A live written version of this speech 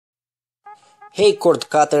Hey cord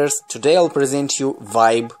cutters, today I'll present you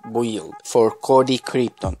Vibe build for Kodi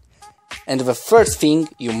Krypton. And the first thing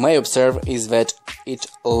you may observe is that it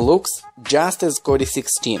looks just as Kodi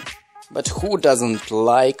 16. But who doesn't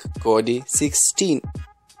like Kodi 16?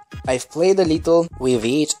 I've played a little with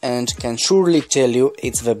it and can surely tell you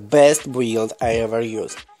it's the best build I ever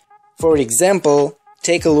used. For example,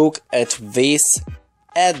 take a look at this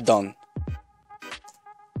add-on.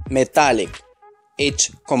 Metallic. It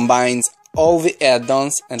combines all the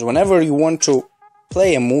add-ons, and whenever you want to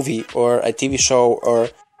play a movie or a TV show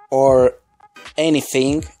or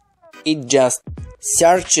anything, it just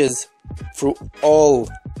searches through all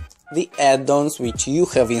the add-ons which you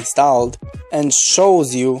have installed and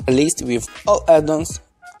shows you a list with all add-ons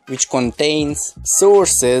which contains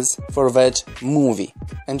sources for that movie,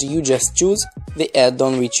 and you just choose the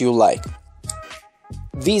add-on which you like.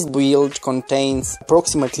 This build contains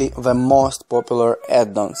approximately the most popular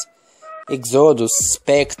add-ons: Exodus,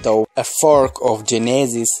 Specto, a fork of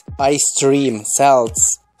Genesis, iStream,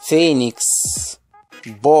 Celts, Phoenix,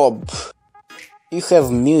 Bob. You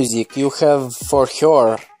have music, you have for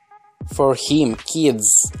her, for him,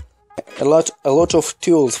 kids, a lot of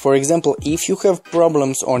tools. For example, if you have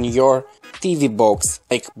problems on your TV box,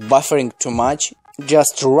 like buffering too much,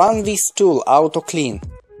 just run this tool, Auto Clean.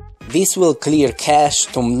 This will clear cache,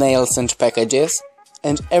 thumbnails and packages,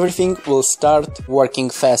 and everything will start working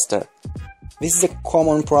faster. This is a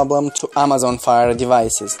common problem to Amazon Fire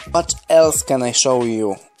devices. What else can I show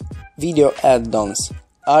you? Video add-ons: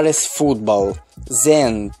 RS Football,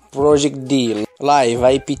 Zen, Project Deal, Live,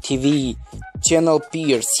 IPTV, Channel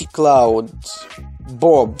Peer, C-Cloud,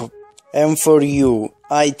 Bob, M4U,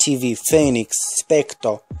 ITV, Phoenix,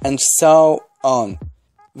 Specto, and so on.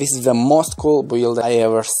 This is the most cool build I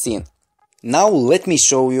ever seen. Now let me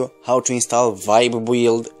show you how to install Vibe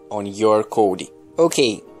build on your Kodi.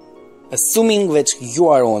 Okay, assuming that you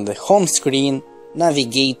are on the home screen,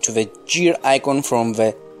 navigate to the gear icon from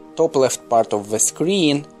the top left part of the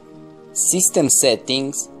screen, System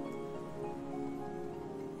Settings,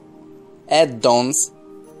 Add-ons,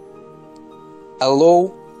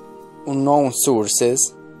 Allow Unknown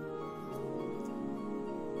Sources,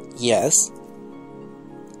 yes,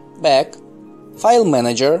 Back, File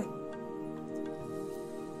Manager,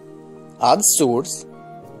 Add Source,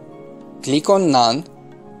 click on None.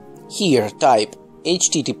 Here type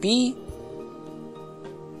http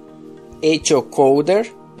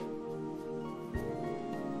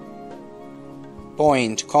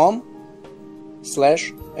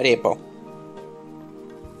echocoder.com/repo/.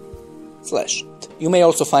 You may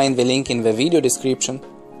also find the link in the video description.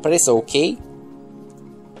 Press OK.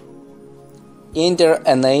 Enter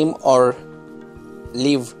a name or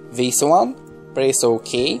leave this one. Press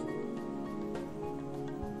OK.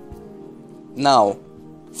 Now,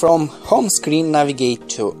 from home screen, navigate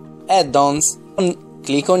to Add-ons,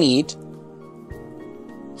 click on it.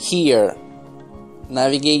 Here,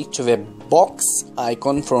 navigate to the box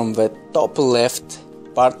icon from the top left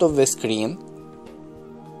part of the screen.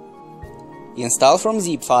 Install from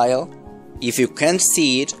zip file. If you can't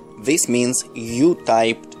see it, this means you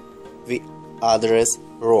typed the address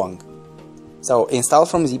wrong. So install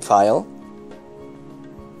from zip file.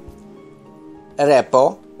 A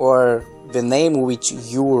repo, or the name which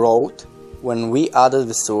you wrote when we added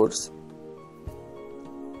the source.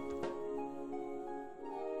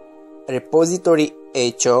 Repository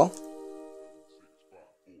echo.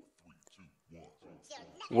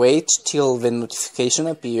 Wait till the notification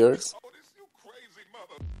appears.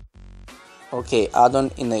 Okay,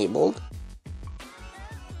 add-on enabled.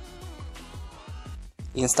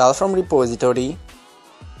 Install from repository.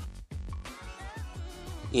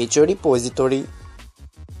 Echo repository.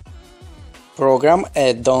 Program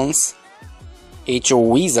add-ons. Echo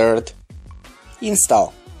wizard.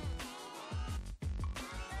 Install.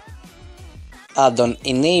 Add-on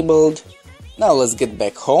enabled. Now let's get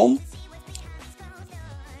back home.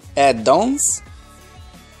 Add-ons.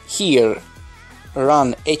 Here,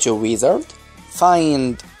 run Echo wizard.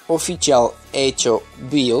 Find official Echo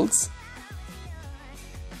builds.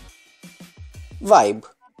 Vibe.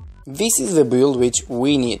 This is the build which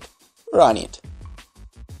we need. Run it.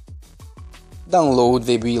 Download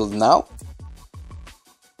the build now.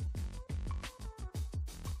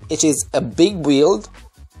 It is a big build,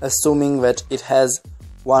 assuming that it has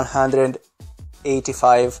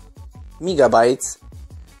 185 megabytes.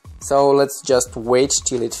 So let's just wait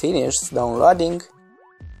till it finishes downloading.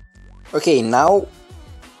 Okay, now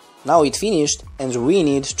it finished and we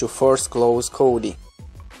need to force close Kodi.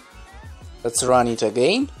 Let's run it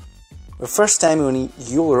again. The first time when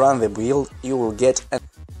you run the build, you will get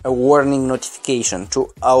a warning notification to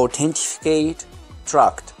authenticate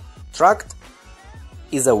Tracked. Tracked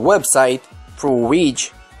is a website through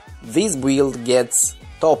which this build gets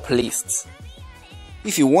top lists.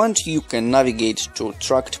 If you want, you can navigate to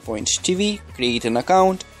Tracked.tv, create an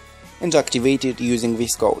account and activate it using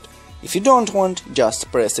this code. If you don't want,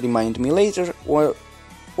 just press remind me later or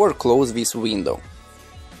close this window.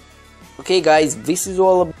 Okay guys, this is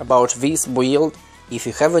all about this build. If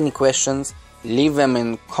you have any questions, leave them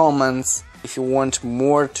in comments. If you want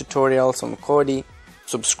more tutorials on Kodi,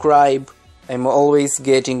 subscribe. I'm always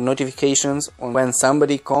getting notifications on when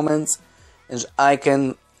somebody comments and I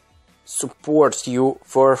can support you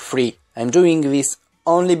for free. I'm doing this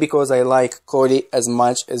only because I like Kodi as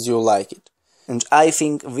much as you like it. And I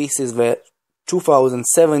think this is the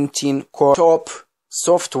 2017 top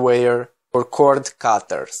software for cord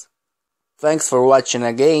cutters. Thanks for watching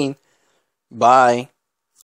again. Bye.